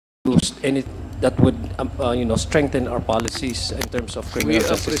introduced any that would strengthen our policies in terms of criminal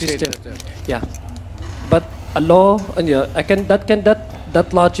justice system. Yeah, but a law, and yeah,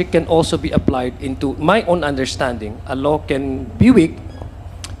 that logic can also be applied into my own understanding. A law can be weak,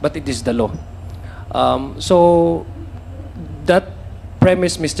 but it is the law. So that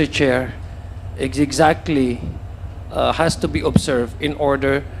premise, Mr. Chair, exactly has to be observed in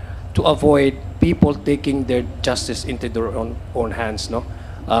order to avoid people taking their justice into their own hands, no?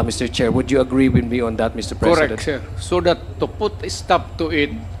 Mr. Chair, would you agree with me on that, Mr. President? Correct, sir. So that to put a stop to it,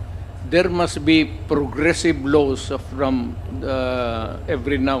 there must be progressive laws from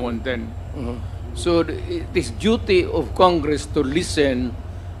every now and then. So it is duty of Congress to listen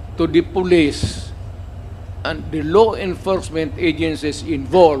to the police and the law enforcement agencies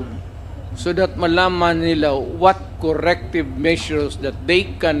involved so that malaman nila what corrective measures that they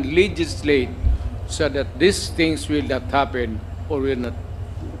can legislate so that these things will not happen or will not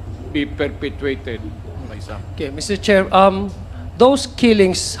be perpetuated by some. Okay, Mr. Chair, those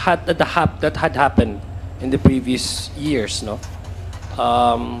killings that had happened in the previous years, no?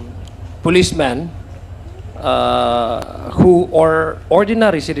 Policemen who or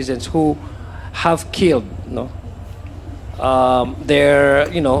ordinary citizens who have killed, no? Their,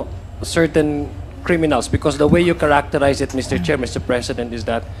 certain criminals, because the way you characterize it, Mr. Chair, Mr. President, is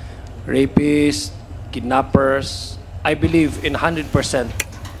that rapists, kidnappers, I believe in 100%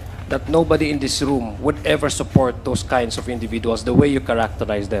 that nobody in this room would ever support those kinds of individuals, the way you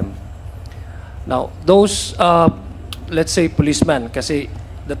characterize them. Now, those, let's say, policemen, kasi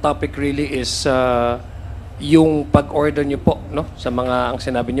the topic really is yung pag-order nyo po, no? Sa mga, ang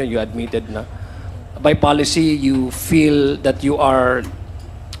sinabi nyo, you admitted na, by policy, you feel that you are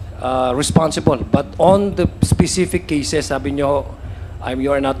responsible. But on the specific cases, sabi nyo,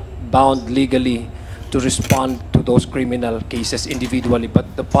 you are not bound legally to respond to those criminal cases individually, but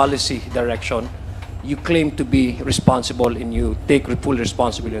the policy direction, you claim to be responsible and you take full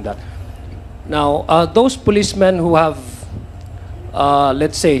responsibility in that. Now, those policemen who have,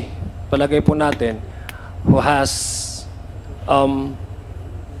 let's say, palagay po natin, who has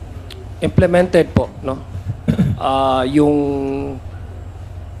implemented po, no, yung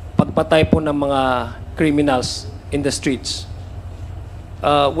pagpatay po ng mga criminals in the streets.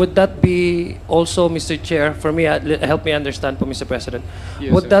 Would that be also, Mr. Chair, for me, help me understand po, Mr. President,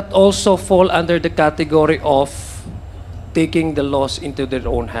 yes, would sir. that also fall under the category of taking the laws into their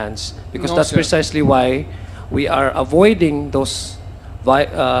own hands? Because No, that's sir. precisely why we are avoiding those.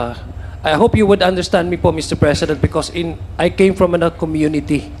 I hope you would understand me po, Mr. President, because I came from a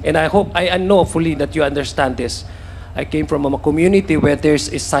community, and I know fully that you understand this. I came from a community where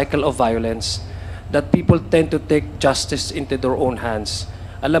there's a cycle of violence, that people tend to take justice into their own hands.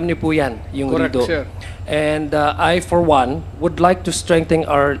 Alam niyo po yan, yung Correct, Rido. sir. And I, for one, would like to strengthen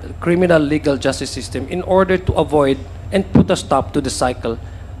our criminal legal justice system in order to avoid and put a stop to the cycle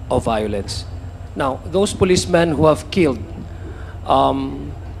of violence. Now, those policemen who have killed,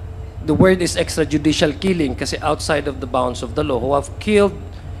 the word is extrajudicial killing kasi outside of the bounds of the law, who have killed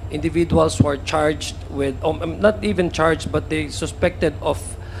individuals who are charged with, not even charged, but they suspected of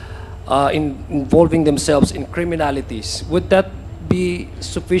involving themselves in criminalities. Would that be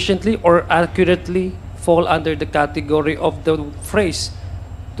sufficiently or accurately fall under the category of the phrase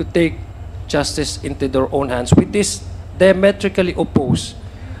to take justice into their own hands, which is diametrically opposed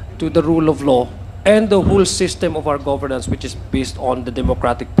to the rule of law and the whole system of our governance, which is based on the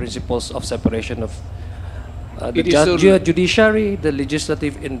democratic principles of separation of the judiciary, the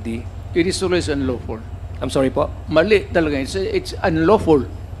legislative, and the... It is always unlawful. I'm sorry po? Mali talaga. It's unlawful.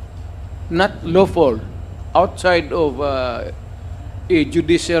 Not lawful. Outside of a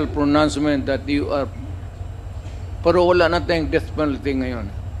judicial pronouncement that you are... Pero wala na tayong death penalty ngayon.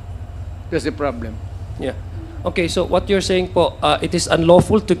 That's the problem. Yeah. Okay, so what you're saying po, it is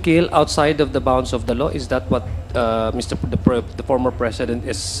unlawful to kill outside of the bounds of the law. Is that what the former president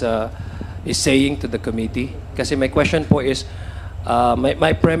is saying to the committee? Kasi my question po is,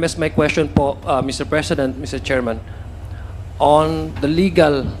 my question po, Mr. President, Mr. Chairman, on the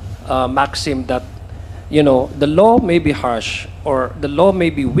legal maxim that, the law may be harsh or the law may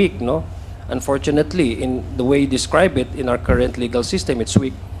be weak, no? Unfortunately, in the way you describe it in our current legal system, it's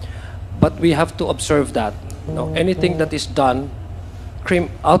weak. But we have to observe that. No, anything that is done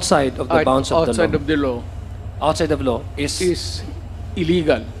outside of the bounds of the law. Outside of the law. Outside of the law Is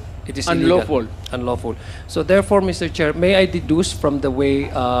illegal. it is unlawful. illegal, unlawful. So therefore, Mr. Chair, may I deduce from the way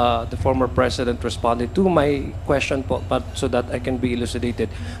the former president responded to my question, but so that I can be elucidated,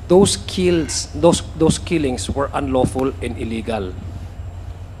 those killings were unlawful and illegal.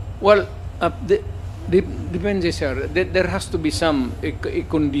 Well, Depends, sir. There has to be some a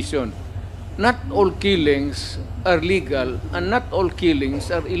condition. Not all killings are legal, and not all killings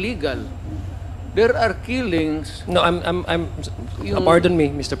are illegal. There are killings. No, pardon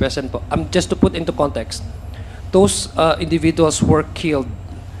me, Mr. President po. Just to put into context, those individuals were killed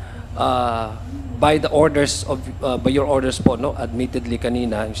by the orders of, by your orders po, no? Admittedly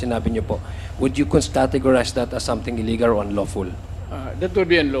kanina, yung sinabi niyo po, would you categorize that as something illegal or unlawful? That would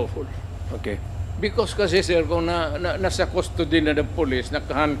be unlawful. Okay. Because kasi, sir, kung nasa custody na ng police,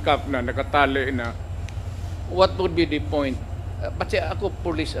 naka-handcuff na, nakatali na, what would be the point? Pati ako,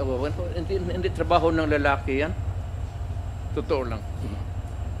 police, hindi trabaho ng lalaki yan. Totoo lang.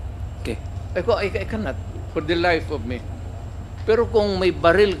 Okay. I cannot, for the life of me. Pero kung may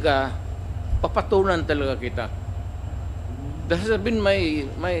baril ka, papatulan talaga kita. That has been my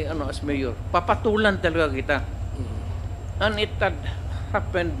as mayor. Papatulan talaga kita. And it had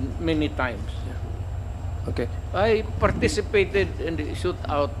happened many times. Okay. I participated in the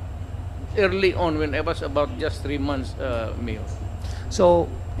shootout early on when I was about just 3 months mayor. So,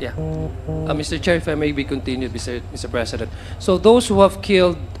 yeah. Mr. Chair, if I may be continued, Mr. President. So, those who have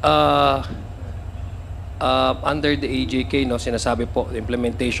killed under the AJK, no, sinasabi po, the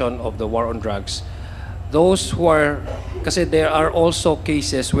implementation of the war on drugs, those who are, kasi there are also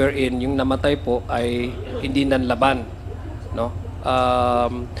cases wherein yung namatay po ay hindi nanlaban, no?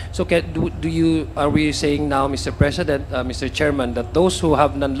 So are we saying now, Mr. President, Mr. Chairman, that those who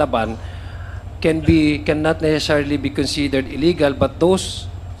have nanlaban cannot necessarily be considered illegal, but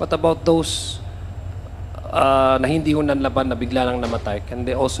what about those na hindi ho nanlaban na bigla lang namatay, can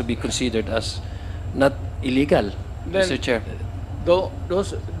they also be considered as not illegal, Then, Mr. Chair?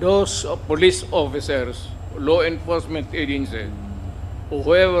 Those police officers, law enforcement agencies,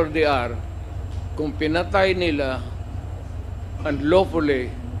 whoever they are, kung pinatay nila unlawfully,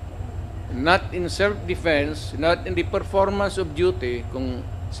 not in self-defense, not in the performance of duty, kung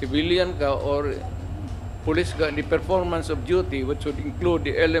civilian ka or police ka, the performance of duty, which would include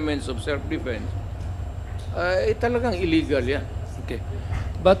the elements of self-defense, talagang illegal yan. Okay.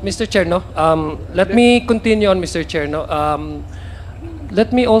 But Mr. Chair, no, let me continue on, Mr. Chair, no. Let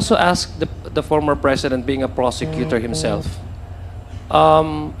me also ask the former president, being a prosecutor himself.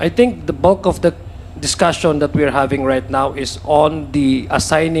 I think the bulk of the discussion that we're having right now is on the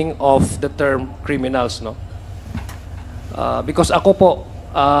assigning of the term criminals, no? Because ako po,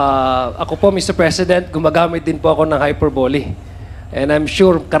 Mr. President, gumagamit din po ako ng hyperbole. And I'm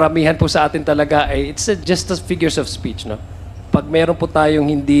sure karamihan po sa atin talaga ay it's just as figures of speech, no? Pag meron po tayong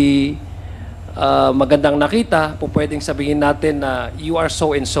hindi magandang nakita, po pwedeng sabihin natin na you are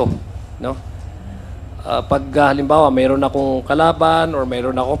so and so, no? Pag halimbawa mayroon akong kalaban or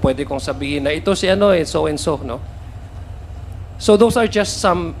mayroon ako, pwede kong sabihin na ito si ano so and so, no? So those are just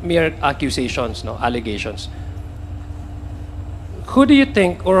some mere accusations, no, allegations. Who do you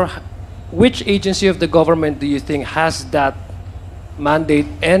think, or which agency of the government do you think has that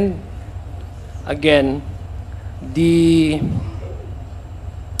mandate and again the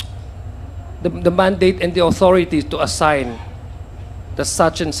mandate and the authority to assign the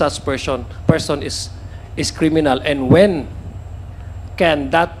such and such person is criminal, and when can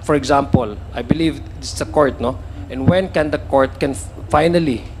that, for example, I believe it's the court, no? And when can the court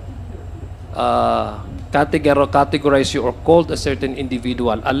finally categorize you or call a certain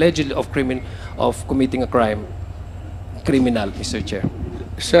individual allegedly of committing a crime criminal, Mr. Chair?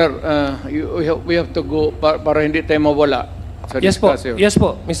 Sir, we have to go para hindi tayo mawala sa discussion. Yes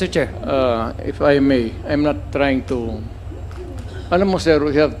po, Mr. Chair. If I may, I'm not trying to. Alam mo, sir,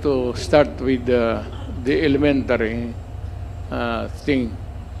 we have to start with the elementary thing.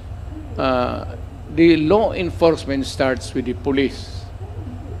 The law enforcement starts with the police.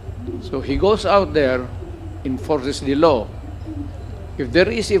 So he goes out there, enforces the law. If there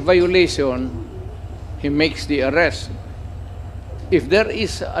is a violation, he makes the arrest. If there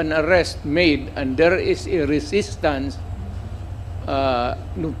is an arrest made and there is a resistance,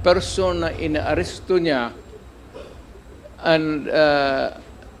 ng person na ina-aresto niya, and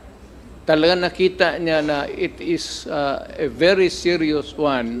talaga nakita niya na it is a very serious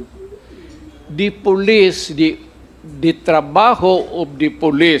one, the police, the trabaho of the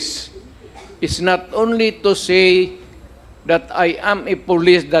police is not only to say that I am a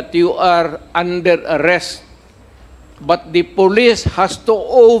police, that you are under arrest, but the police has to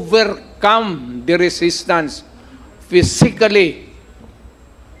overcome the resistance physically.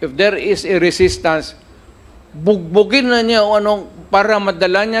 If there is a resistance, bugbugin na niya o anong para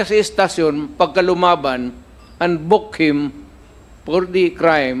madala niya sa estasyon pagkalumaban and book him for the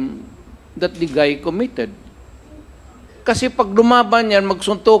crime that the guy committed. Kasi pag lumaban yan,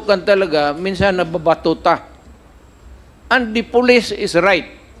 magsuntukan talaga, minsan nababatuta. And the police is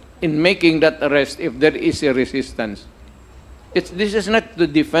right in making that arrest if there is a resistance. This is not to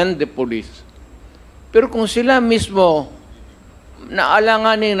defend the police. Pero kung sila mismo,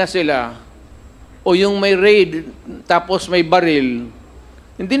 naalanganin na sila, o yung may raid, tapos may baril,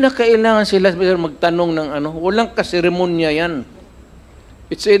 hindi na kailangan sila magtanong ng ano. Walang kaseremonya yan.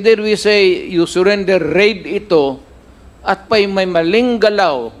 It's either we say, you surrender, raid ito, at may maling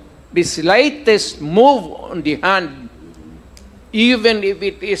galaw, the slightest move on the hand, even if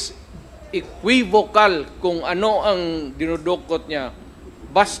it is equivocal kung ano ang dinudukot niya,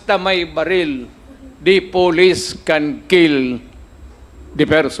 basta may baril, the police can kill the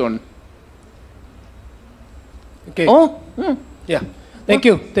person. Okay. Oh, Yeah. Thank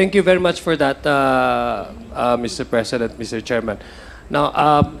you. Thank you very much for that, Mr. President, Mr. Chairman.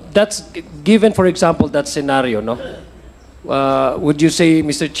 Now, that's given, for example, that scenario, no? Would you say,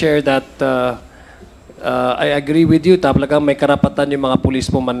 Mr. Chair, that I agree with you, talagang may karapatan yung mga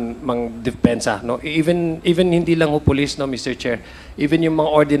pulis mo mang-depensa, no? Even hindi lang ho pulis, no, Mr. Chair. Even yung mga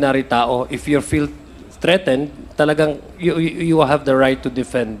ordinary tao, if you feel threatened, talagang you have the right to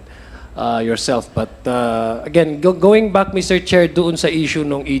defend yourself. But again, going back, Mr. Chair, doon sa issue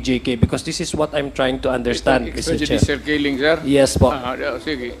ng EJK, because this is what I'm trying to understand, Mr. Chair. Extrajudicial killing, sir? Yes po.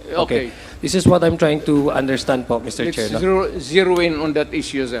 Sige. Okay. This is what I'm trying to understand po, Mr. Let's Chair. No? zero in on that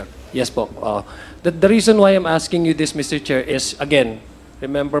issue, sir. Yes po. The reason why I'm asking you this, Mr. Chair, is, again,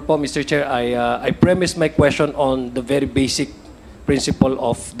 remember po, Mr. Chair, I premised my question on the very basic principle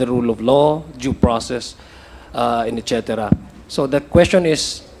of the rule of law, due process, and etc. So the question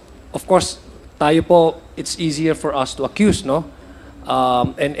is, of course, tayo po, it's easier for us to accuse, no?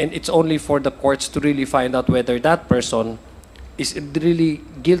 And it's only for the courts to really find out whether that person is really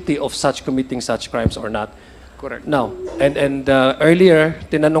guilty of committing such crimes or not. Correct. Now, and earlier,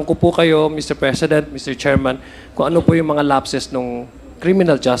 tinanong ko po kayo, Mr. President, Mr. Chairman, kung ano po yung mga lapses ng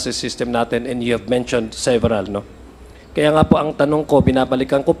criminal justice system natin, and you have mentioned several, no? Kaya nga po ang tanong ko,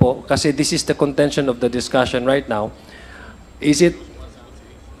 binabalikan ko po, kasi this is the contention of the discussion right now. Is it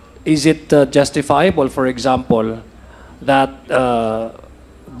justifiable, for example, that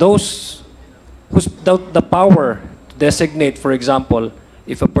those who's the power to designate, for example,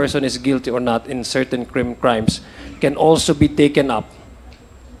 if a person is guilty or not in certain crimes, can also be taken up,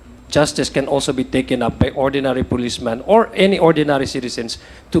 justice can also be taken up by ordinary policemen or any ordinary citizens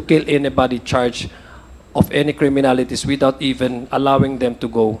to kill anybody charged of any criminalities without even allowing them to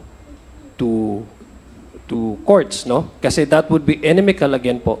go to courts, no? Kasi that would be inimical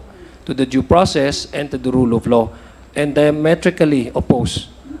again po to the due process and to the rule of law, and diametrically opposed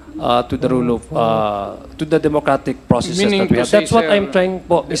to the rule of to the democratic processes that we have. That's what I'm trying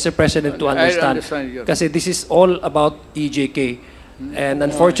po, Mr. President, to understand. Kasi this is all about EJK. And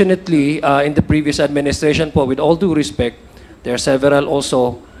unfortunately, in the previous administration po, with all due respect, there are several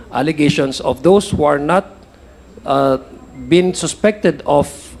also allegations of those who are not been suspected of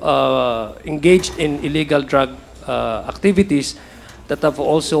engaged in illegal drug activities that have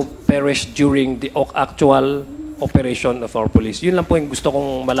also perished during the actual operation of our police. Yun lang po yung gusto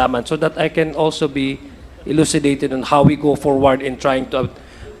kong malaman so that I can also be elucidated on how we go forward in trying to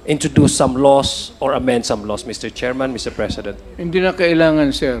introduce some laws or amend some laws, Mr. Chairman, Mr. President. Hindi na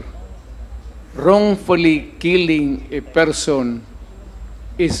kailangan, sir. Wrongfully killing a person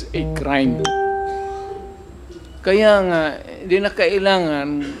is a crime. Kaya nga, hindi na kailangan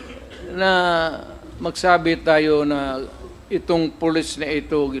na magsabi tayo na itong police na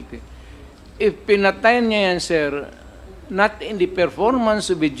ito guilty. If pinatayan niya yan, sir, not in the performance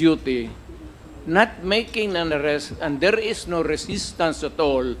of a duty, not making an arrest, and there is no resistance at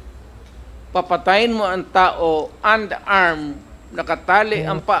all, papatayin mo ang tao unarmed, nakatali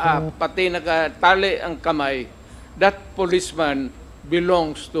ang paa, pati nakatali ang kamay, that policeman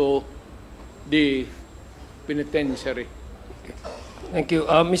belongs to the penitentiary. Thank you.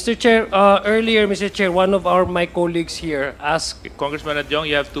 Mr. Chair, earlier, Mr. Chair, one of my colleagues here asked... Congressman Adiong,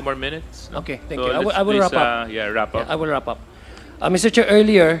 you have 2 more minutes. No? Okay, thank So you. let's I will please, wrap up. wrap up. Yeah, I will wrap up. Mr. Chair,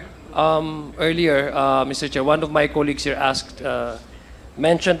 earlier, Mr. Chair, one of my colleagues here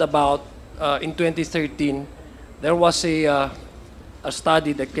mentioned about in 2013, there was a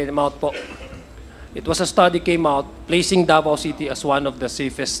study that came out po. It was a study came out placing Davao City as one of the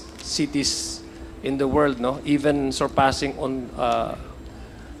safest cities in the world, no? Even surpassing on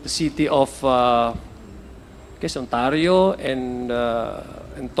the city of Ontario and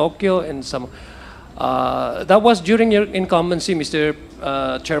Tokyo and some. That was during your incumbency, Mr.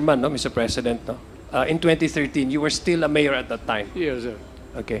 Chairman, no, Mr. President, no? In 2013, you were still a mayor at that time. Yes, sir.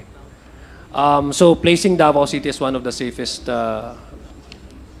 Okay. So placing Davao City as one of the safest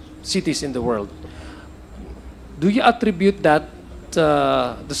cities in the world. Do you attribute that,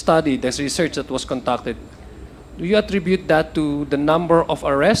 the study, the research that was conducted, do you attribute that to the number of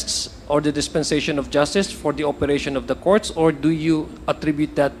arrests or the dispensation of justice for the operation of the courts, or do you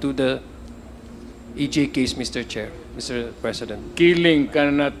attribute that to the EJ case, Mr. Chair, Mr. President? Killing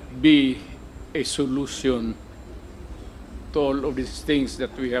cannot be a solution to all of these things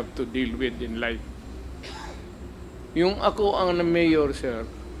that we have to deal with in life. Yung ako ang mayor, sir,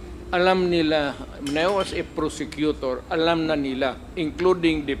 alam nila, when I was a prosecutor, alam na nila,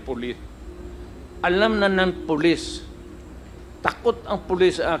 including the police. Alam na ng police. Takot ang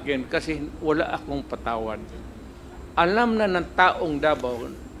police sa akin kasi wala akong patawad. Alam na ng taong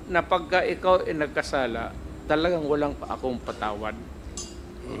Davao na pagka ikaw ay nagkasala, talagang walang pa akong patawad.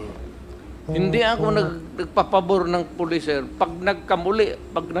 Hindi ako nagpapabor ng pulis, sir. Pag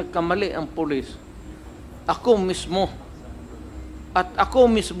nagkamali ang pulis, ako mismo. At ako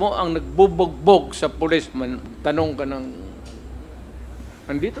mismo ang nagbubugbog sa pulis. Tanong ka ng,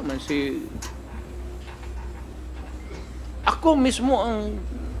 andito man si... Ako mismo ang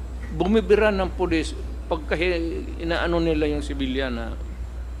bumibira ng pulis pagka inaano nila yung sibilyan na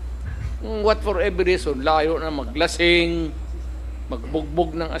what for every reason, layo na maglasing,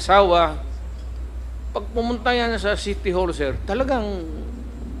 magbugbog ng asawa. Pag pumunta yan sa City Hall, sir, talagang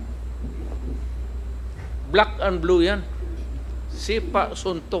black and blue yan. Sipa,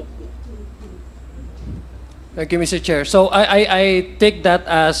 suntok. Thank you, Mr. Chair. So I take that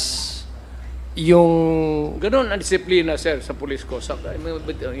as yung... Ganon ang disiplina, sir, sa pulis ko.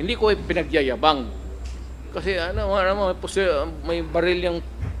 Hindi ko pinagyayabang. Kasi may baril yung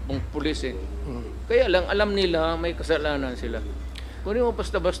pulis eh. Kaya lang, alam nila may kasalanan sila. Kung mo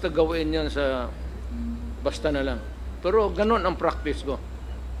basta-basta gawin yan sa basta na lang. Pero ganon ang practice ko.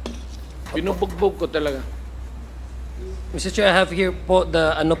 Binubugbog ko talaga. Mr. Chair, I have here po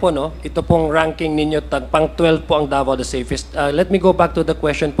the ito pong ranking ninyo, pang 12 po ang Davao the safest. Let me go back to the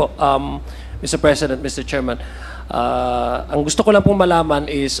question po, Mr. President, Mr. Chairman. Ang gusto ko lang pong malaman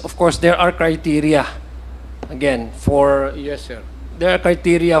is, of course, there are criteria, again, for... Yes, sir. There are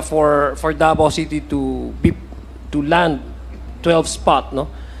criteria for Davao City to land 12 spot, no,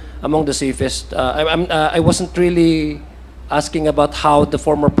 among the safest. I wasn't really asking about how the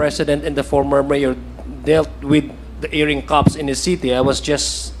former president and the former mayor dealt with the airing cops in his city. I was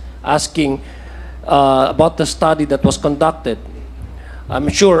just asking about the study that was conducted. I'm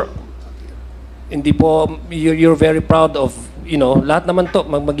sure hindi po you're very proud of, lahat naman to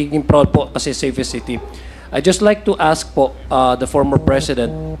magiging proud po kasi safest city. I just like to ask po the former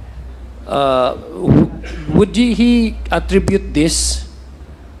president, would he attribute this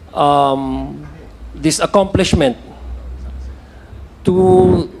accomplishment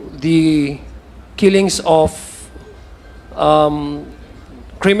to the killings of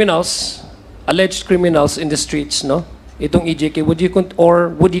criminals, alleged criminals in the streets, no? Itong EJK, would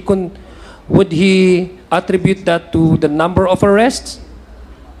he attribute that to the number of arrests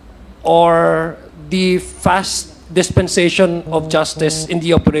or the fast dispensation of justice in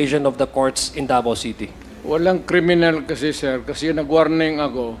the operation of the courts in Davao City? Walang criminal kasi, sir, kasi nag-warning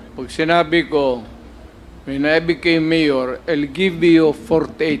ako. Pag sinabi ko, when I became mayor, I'll give you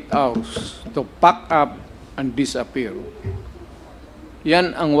 48 hours to pack up and disappear.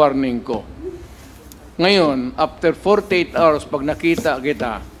 Yan ang warning ko. Ngayon, after 48 hours, pag nakita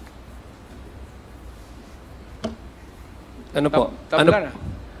kita, ano po? Tabla na.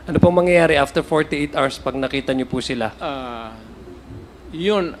 Ano pong mangyayari after 48 hours pag nakita niyo po sila?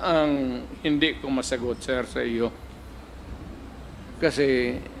 Yun ang hindi ko masagot, sir, sa iyo.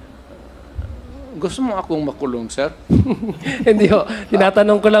 Kasi gusto mo akong makulong, sir? Hindi ho.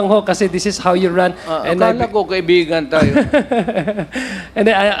 Tinatanong ko lang ho kasi this is how you run. Akala ko kaibigan tayo.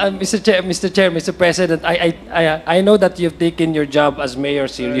 And Mr. Chair, Mr. President, I know that you've taken your job as mayor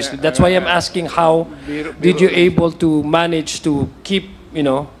seriously. That's why I'm asking how did you able to manage to keep,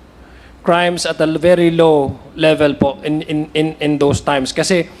 crimes at a very low level po in those times.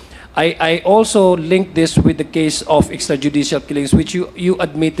 Kasi I also link this with the case of extrajudicial killings, which you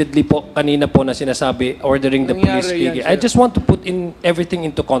admittedly po kanina po na sinasabi, ordering the police. I just want to put in everything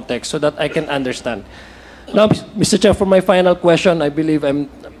into context so that I can understand. Now, Mr. Chair, for my final question, I believe I'm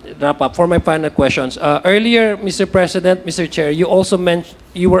wrap up. For my final questions, earlier, Mr. President, Mr. Chair, you also mentioned,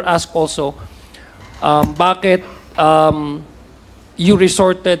 you were asked also, bakit you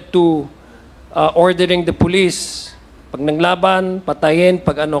resorted to ordering the police pag nanglaban, patayin,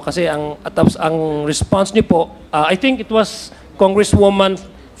 pag ano, kasi ang response niyo po, I think it was Congresswoman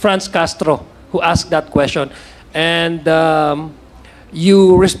Franz Castro who asked that question. And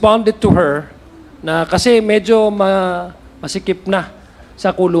you responded to her na kasi medyo masikip na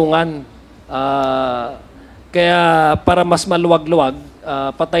sa kulungan. Kaya para mas maluwag-luwag,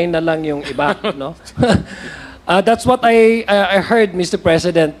 patay na lang yung iba, no? That's what I heard, Mr.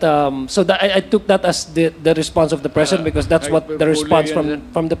 President. So that I took that as the response of the President because that's what the response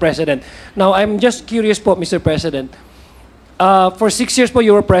from the President. Now, I'm just curious po, Mr. President. For 6 years po,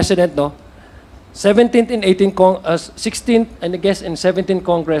 you were President, no? 17th and 16th, and I guess in 17th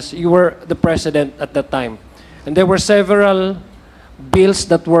Congress, you were the President at that time. And there were several bills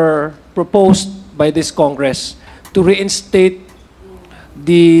that were proposed by this Congress to reinstate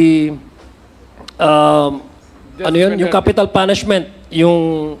the yung capital punishment,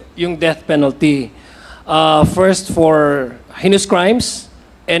 yung death penalty. First for heinous crimes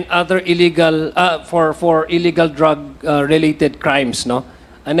and other illegal for illegal drug related crimes, no?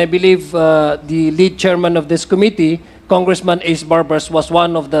 And I believe the lead chairman of this committee, Congressman Ace Barbers, was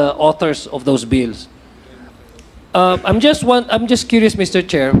one of the authors of those bills. I'm just curious, Mr.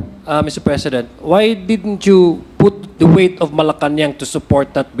 Chair, Mr. President, why didn't you put the weight of Malacanang to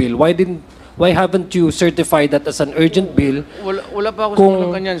support that bill? Why haven't you certified that as an urgent bill? Wala pa ako sa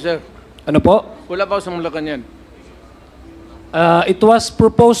Malacanang, sir. Ano po? Wala pa ako sa Malacanang. It was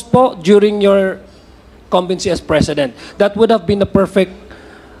proposed po during your incumbency as president. That would have been a perfect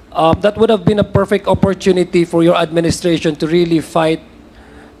opportunity for your administration to really fight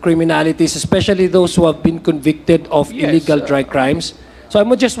criminalities, especially those who have been convicted of illegal drug crimes. So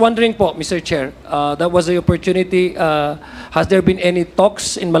I'm just wondering po, Mr. Chair, that was the opportunity. Has there been any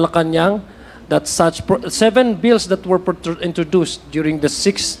talks in Malacanang that such 7 bills that were introduced during the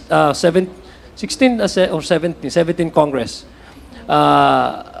 16th or 17th Congress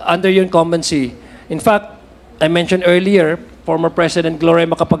under your incumbency? In fact, I mentioned earlier, former President Gloria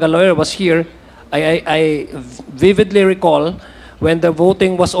Macapagal-Arroyo was here. I vividly recall when the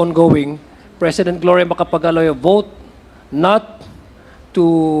voting was ongoing, President Gloria Macapagal-Arroyo voted not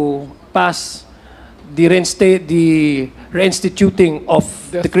to pass the reinstituting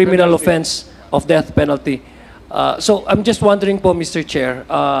of the criminal offense of death penalty. So I'm just wondering po, Mr. Chair,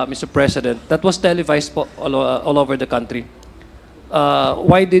 Mr. President, that was televised po all over the country.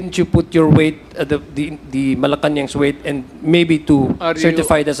 Why didn't you put your weight, the Malacanang's weight, and maybe to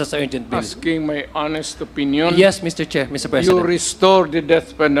certify this as an urgent bill? Asking my honest opinion? Yes, Mr. Chair, Mr. President. You restore the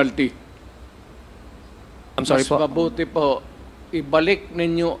death penalty. I'm sorry po. Mas mabuti po, ibalik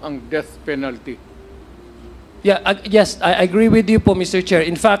ninyo ang death penalty. Yeah, yes, I agree with you po, Mr. Chair.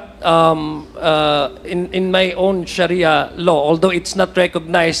 In fact, in my own Sharia law, although it's not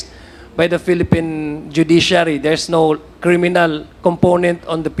recognized by the Philippine judiciary, there's no criminal component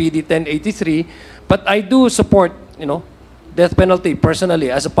on the PD 1083, but I do support, death penalty personally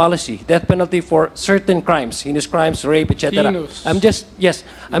as a policy. Death penalty for certain crimes, heinous crimes, rape, etc. I'm just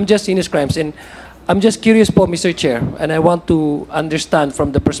heinous crimes, and I'm just curious po, Mr. Chair, and I want to understand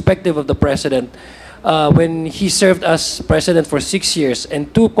from the perspective of the President, when he served as President for 6 years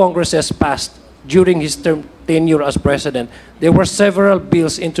and 2 Congresses passed during his tenure as President, there were several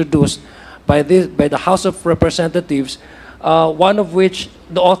bills introduced by the House of Representatives, one of which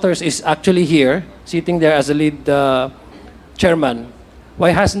the authors is actually here, sitting there as a lead chairman. Why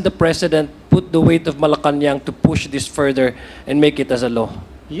hasn't the President put the weight of Malacanang to push this further and make it as a law?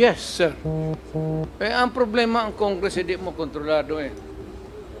 Yes, sir. Ang problema, ang Congress, hindi mo kontrolado eh.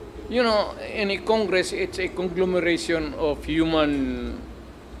 In a Congress, it's a conglomeration of human.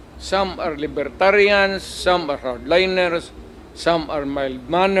 Some are libertarians, some are hardliners, some are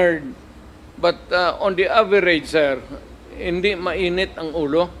mild-mannered. But on the average, sir, hindi mainit ang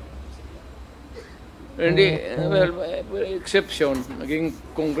ulo. Hindi, well, exception, naging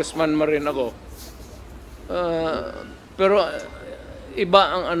congressman ma rin ako. Pero iba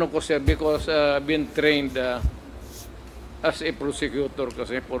ang ko, sir, because I've been trained as a prosecutor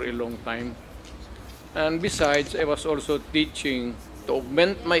kasi for a long time. And besides, I was also teaching to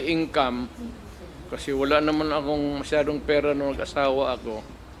augment my income kasi wala naman akong masyadong pera nung nag-asawa ako.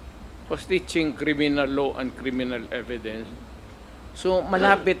 Was teaching criminal law and criminal evidence. So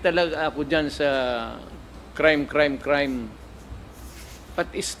malapit talaga ako dyan sa crime. At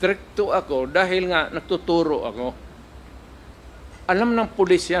stricto ako dahil nga natuturo ako. Alam ng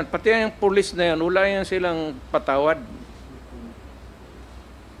pulis yan. Pati yung pulis na yan, wala yan silang patawad.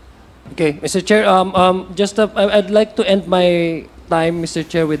 Okay, Mr. Chair, I'd like to end my time, Mr.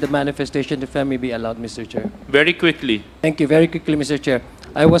 Chair, with the manifestation, if I may be allowed, Mr. Chair. Very quickly. Thank you. Very quickly, Mr. Chair.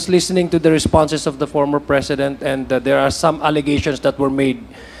 I was listening to the responses of the former president, and there are some allegations that were made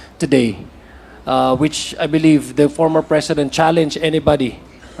today, which I believe the former president challenged anybody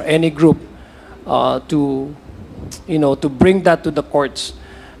or any group to to bring that to the courts.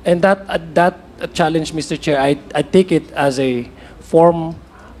 And that challenge, Mr. Chair, I take it as a form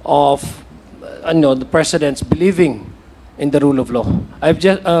of the president's believing in the rule of law. I've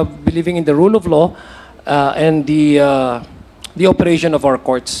just believing in the rule of law and the operation of our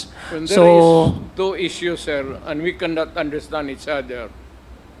courts. When there So is two issues, sir, and we cannot understand each other,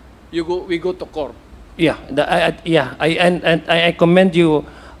 we go to court. yeah, I commend you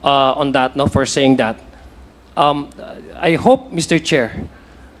on that, no, for saying that. I hope, Mr. Chair,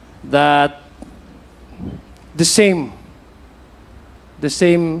 that the same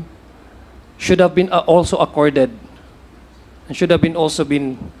should have been also accorded and should have been also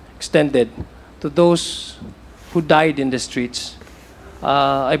been extended to those who died in the streets.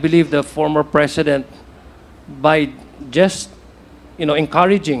 I believe the former president, by just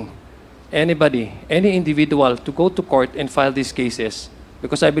encouraging anybody, any individual to go to court and file these cases,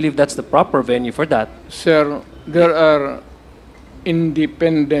 because I believe that's the proper venue for that. Sir, there are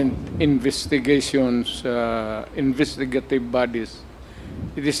independent investigations, investigative bodies.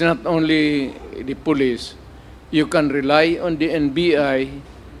 It is not only the police. You can rely on the NBI,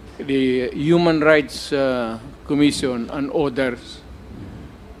 the Human Rights Commission, and others.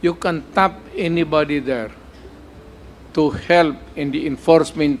 You can tap anybody there to help in the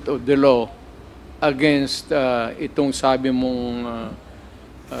enforcement of the law against itong sabi mong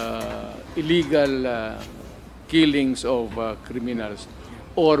illegal killings of criminals,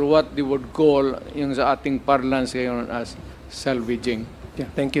 or what they would call yung sa ating parlance ngayon as salvaging. Yeah,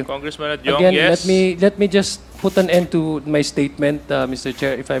 thank you. Congressman Adiong, Again, yes. let me just put an end to my statement, Mr.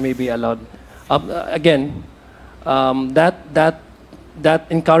 Chair, if I may be allowed. Again, that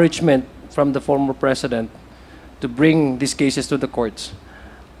encouragement from the former president to bring these cases to the courts,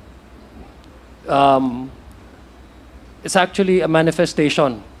 it's actually a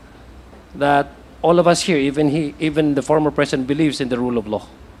manifestation that all of us here, even the former president, believes in the rule of law.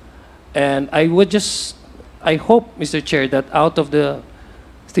 And I hope, Mr. Chair, that out of the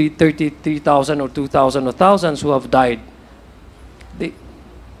 33,000 or 2,000 or thousands who have died,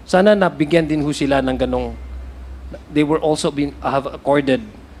 sana nabigyan din ho sila ng ganong, they were also have accorded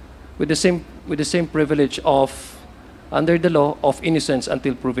with the same privilege of, under the law, of innocence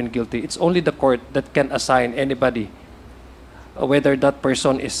until proven guilty. It's only the court that can assign anybody whether that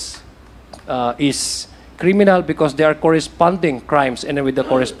person is criminal, because there are corresponding crimes and with the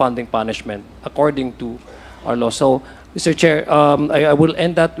corresponding punishment according to our law. So, Mr. Chair, I will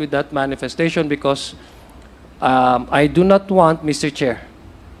end that with that manifestation, because I do not want, Mr. Chair,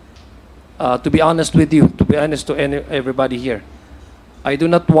 to be honest with you, to be honest to everybody here, I do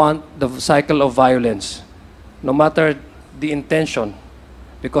not want the cycle of violence, no matter the intention,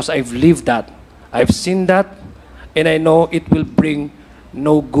 because I've lived that, I've seen that, and I know it will bring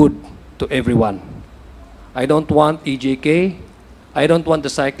no good to everyone. I don't want EJK. I don't want the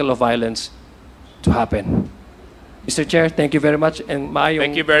cycle of violence to happen. Mr. Chair, thank you very much, and maayong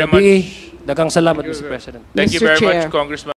Thank you very gabi. much. Daghang salamat, Mr. President. Thank you Mr. very Chair. much, Congressman.